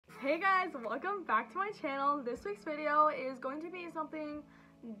Hey guys, welcome back to my channel. This week's video is going to be something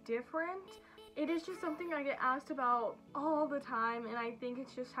different. It is just something I get asked about all the time, and I think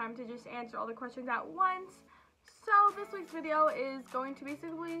it's just time to just answer all the questions at once. So this week's video is going to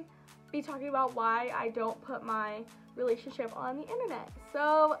basically be talking about why I don't put my relationship on the internet.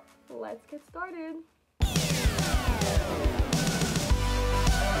 So let's get started.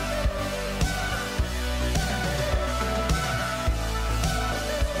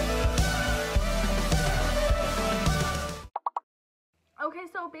 Okay,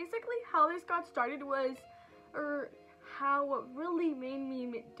 so basically how this got started was, or how what really made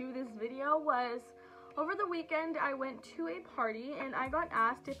me do this video was, over the weekend I went to a party and I got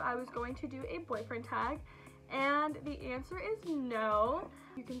asked if I was going to do a boyfriend tag, and the answer is no.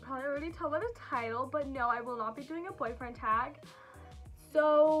 You can probably already tell by the title, but no, I will not be doing a boyfriend tag.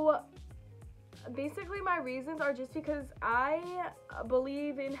 So basically my reasons are just because I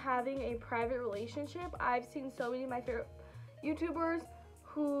believe in having a private relationship. I've seen so many of my favorite YouTubers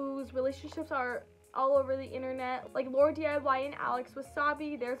whose relationships are all over the internet, like Laura DIY and Alex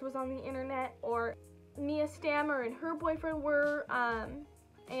Wasabi, theirs was on the internet, or Mia Stammer and her boyfriend were,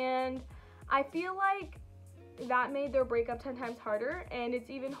 and I feel like that made their breakup 10 times harder, and it's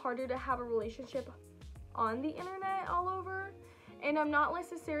even harder to have a relationship on the internet all over. And I'm not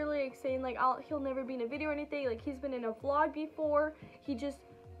necessarily like saying like he'll never be in a video or anything, like he's been in a vlog before, he just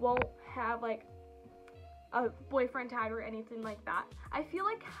won't have like a boyfriend tag or anything like that. I feel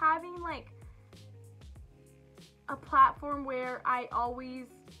like having like a platform where I always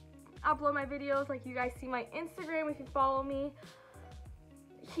upload my videos, like you guys see my Instagram if you follow me,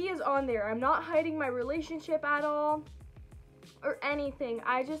 he is on there. I'm not hiding my relationship at all or anything.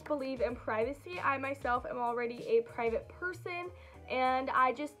 I just believe in privacy. I myself am already a private person, and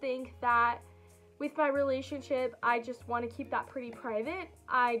I just think that with my relationship, I just want to keep that pretty private.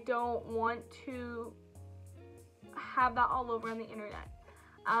 I don't want to have that all over on the internet.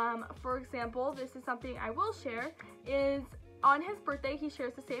 For example, this is something I will share, is on his birthday, he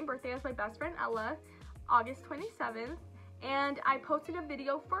shares the same birthday as my best friend Ella, August 27th, and I posted a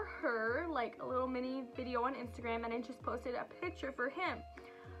video for her, like a little mini video on Instagram, and I just posted a picture for him.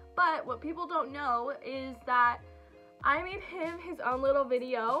 But what people don't know is that I made him his own little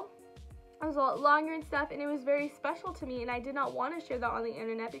video. It was a lot longer and stuff, and it was very special to me, and I did not want to share that on the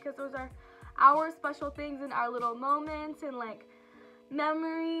internet because those are our special things and our little moments and like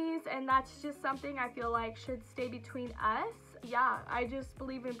memories, and that's just something I feel like should stay between us. Yeah, I just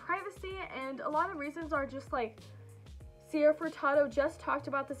believe in privacy, and a lot of reasons are just like Sierra Furtado just talked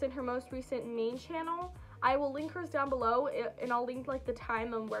about this in her most recent main channel. I will link hers down below, and I'll link like the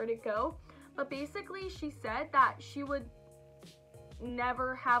time and where to go. But basically she said that she would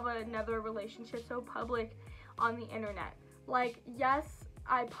never have another relationship so public on the internet. Like, yes,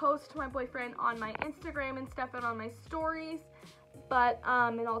 I post my boyfriend on my Instagram and stuff and on my stories, but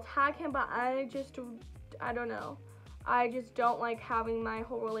and I'll tag him, but I don't know. I just don't like having my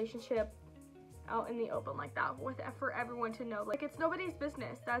whole relationship out in the open like that for everyone to know. Like, it's nobody's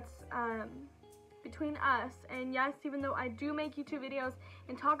business. That's between us. And yes, even though I do make YouTube videos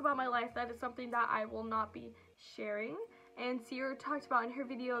and talk about my life, that is something that I will not be sharing. And Sierra talked about in her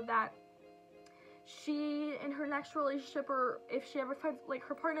video that she, in her next relationship, or if she ever finds like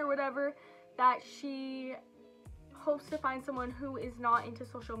her partner or whatever, that she hopes to find someone who is not into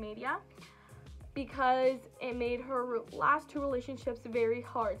social media, because it made her last two relationships very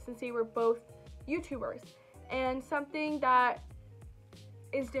hard since they were both YouTubers. And something that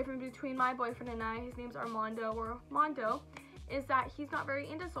is different between my boyfriend and I, his name's Armando or Mondo, is that he's not very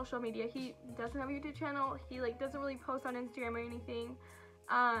into social media. He doesn't have a YouTube channel. He like doesn't really post on Instagram or anything.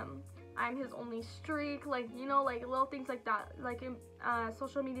 I'm his only streak, like, you know, like little things like that. Like,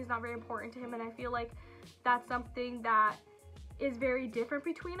 social media is not very important to him, and I feel like that's something that is very different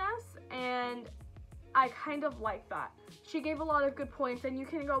between us, and I kind of like that. She gave a lot of good points, and you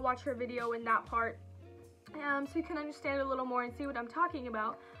can go watch her video in that part, so you can understand a little more and see what I'm talking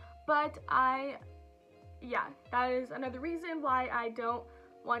about. But yeah, that is another reason why I don't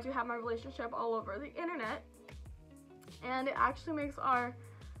want to have my relationship all over the internet, and it actually makes our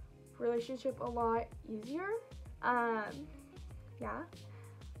relationship a lot easier. Yeah.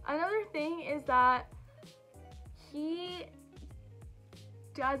 Another thing is that he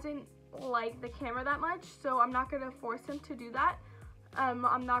doesn't like the camera that much, so I'm not gonna force him to do that.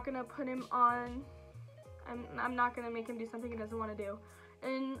 I'm not gonna put him on, I'm not gonna make him do something he doesn't want to do.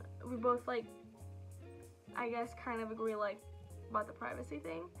 And we both, like, I guess kind of agree, like, about the privacy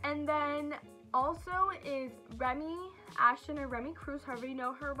thing. And then also is Remy Ashton, or Remy Cruz, however you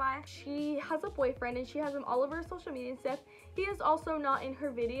know her by. She has a boyfriend and she has him all over her social media and stuff. He is also not in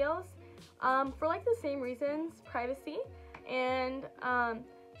her videos for like the same reasons, privacy. And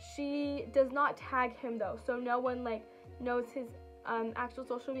she does not tag him though, so no one like knows his actual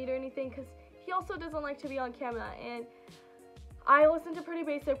social media or anything, because he also doesn't like to be on camera. And I listen to Pretty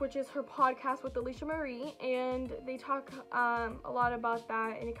Basic, which is her podcast with Alicia Marie, and they talk a lot about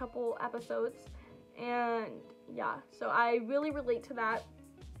that in a couple episodes. And yeah, so I really relate to that.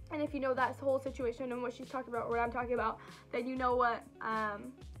 And if you know that whole situation and what she's talking about, or what I'm talking about, then you know what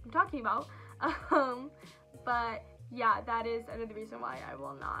I'm talking about. But yeah, that is another reason why I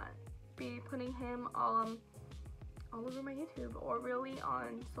will not be putting him all over my YouTube or really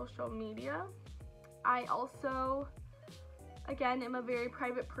on social media. I also, again, am a very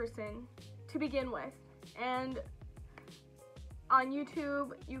private person to begin with, and on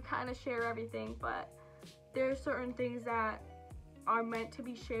YouTube you kind of share everything, but there are certain things that are meant to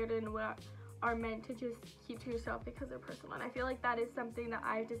be shared and what are meant to just keep to yourself because they're personal. And I feel like that is something that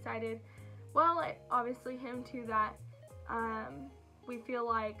I've decided, well, obviously him too, that we feel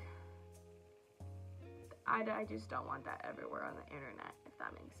like I just don't want that everywhere on the internet, if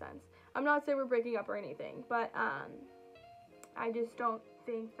that makes sense. I'm not saying we're breaking up or anything, but I just don't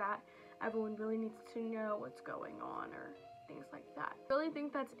think that everyone really needs to know what's going on or things like that. I really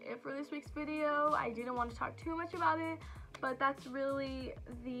think that's it for this week's video. I didn't want to talk too much about it, but that's really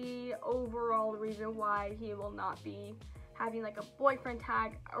the overall reason why he will not be having like a boyfriend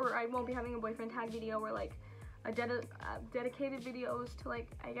tag, or I won't be having a boyfriend tag video, or like a dedicated videos to, like,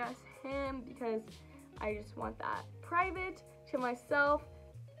 I guess him, because I just want that private to myself,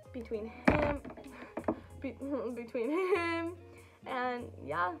 between him and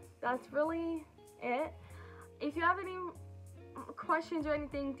yeah, that's really it. If you have any questions or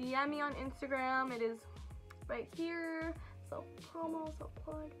anything, DM me on Instagram. It is right here. Self-promo,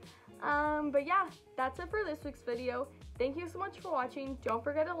 self-plug. But yeah, that's it for this week's video. Thank you so much for watching. Don't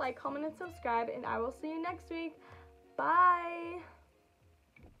forget to like, comment, and subscribe, and I will see you next week. Bye.